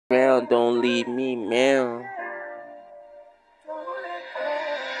down, don't leave me, man.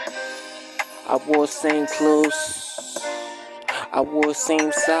 I wore same clothes, I wore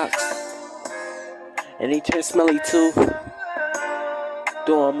same socks, and they turned smelly too.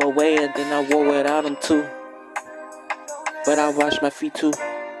 Threw them away and then I wore without them too. But I washed my feet too,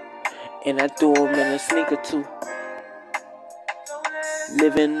 and I threw them in a sneaker too.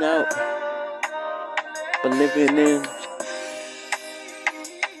 Living out, but living in.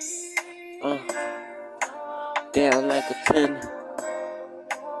 Down like a pin.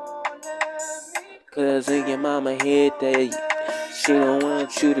 Cause in your mama head that she don't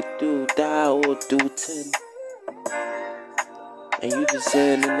want you to die or do 10. And you just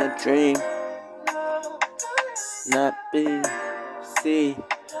sitting in a dream. Not B, C,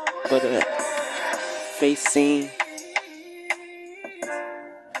 but a face scene.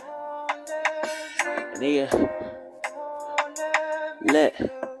 And they let,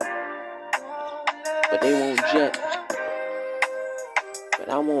 but they won't jet. But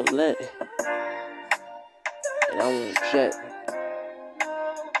I won't let, and I won't jet.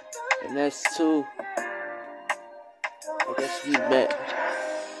 And that's two. I guess we met.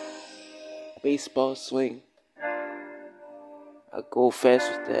 Baseball swing. I go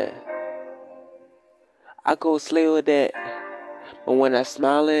fast with that. I go slow with that. But when I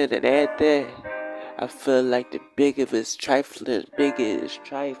smile at it at that, I feel like the biggest trifling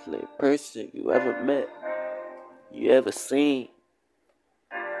person you ever met, you ever seen.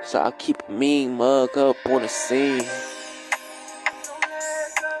 So I keep a mean mug up on the scene.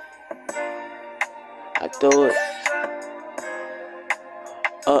 I throw it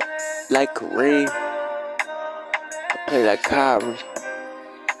up like Kareem. I play like Kyrie.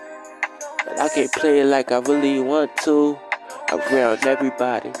 But I can't play it like I really want to around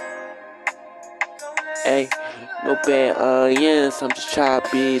everybody. Hey, no bad onions, I'm just trying to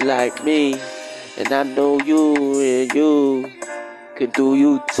be like me. And I know you and you can do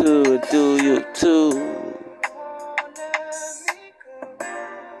you too.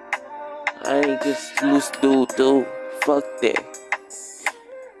 I ain't just loose dude. Fuck that.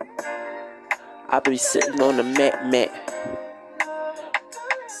 I be sitting on the mat.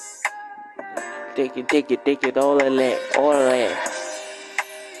 Thinking all of that.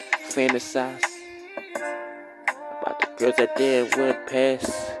 Fantasize about the girls that didn't went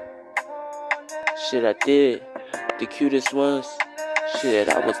past. Shit I did. The cutest ones. Shit,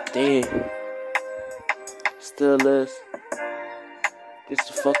 I was dead. Still is. This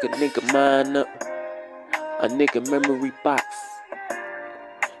a fucking nigga mind up. A nigga memory box.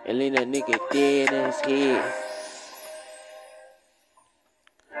 And leave that nigga dead in his head.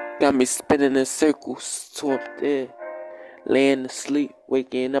 Got me spinning in circles till I'm dead. Laying asleep,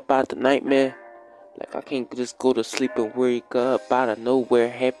 waking up out the nightmare. Like I can't just go to sleep and wake up out of nowhere.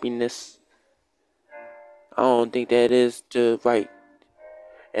 Happiness. I don't think that is the right.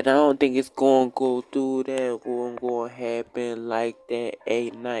 And I don't think it's gonna go through that. Gonna happen like that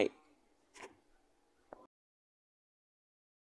at night.